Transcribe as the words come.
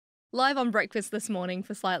Live on breakfast this morning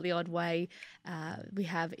for Slightly Odway, we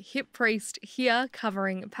have Hip Priest here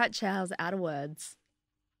covering Pat Chow's Outta Words.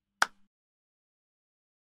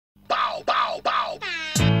 Bow, bow, bow.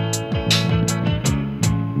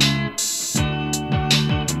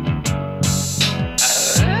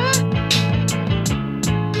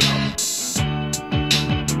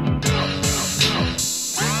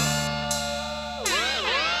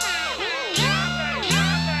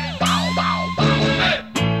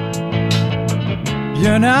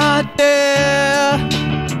 You're not there,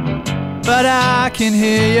 but I can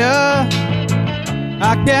hear you.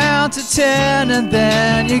 I count to 10 and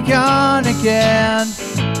then you're gone again.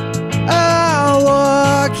 I'll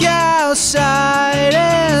walk outside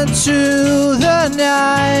into the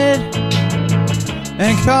night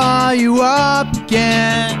and call you up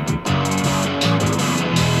again.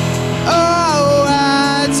 Oh,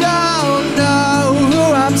 I don't know who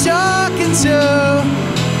I'm talking to,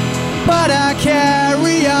 but I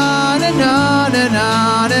carry on and on and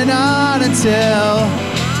on and on until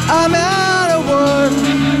I'm out of words.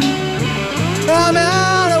 I'm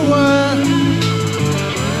out of words.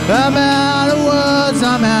 I'm out of words.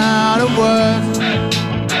 I'm out of words.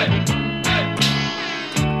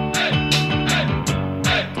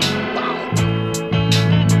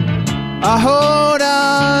 I hold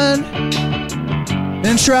on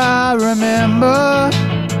and try to remember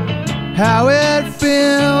how it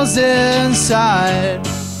feels inside.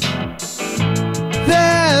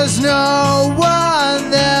 There's no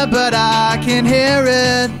one there, but I can hear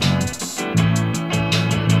it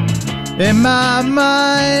in my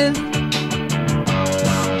mind.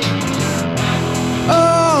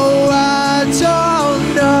 Oh, I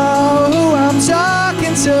don't know who I'm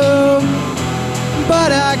talking to,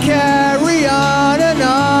 but I carry on and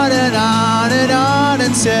on and on and on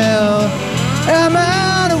until I'm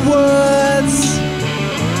out of words.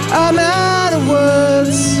 I'm out of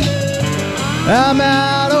words. I'm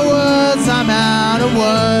out of words. I'm out of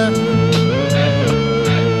words.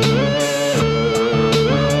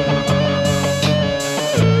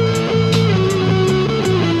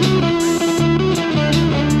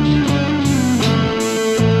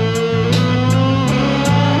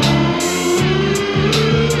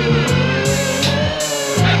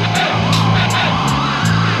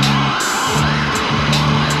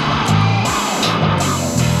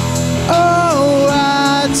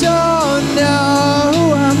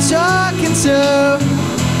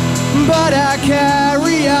 But I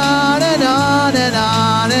carry on and on and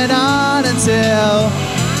on and on until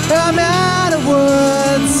I'm out of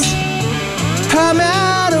words. I'm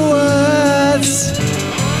out of words.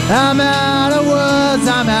 I'm out of words.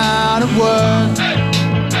 I'm out of words.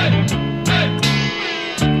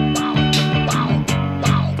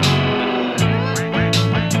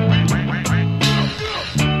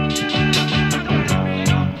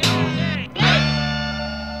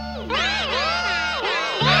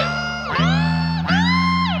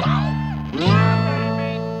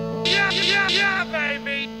 Yeah,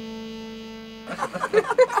 baby.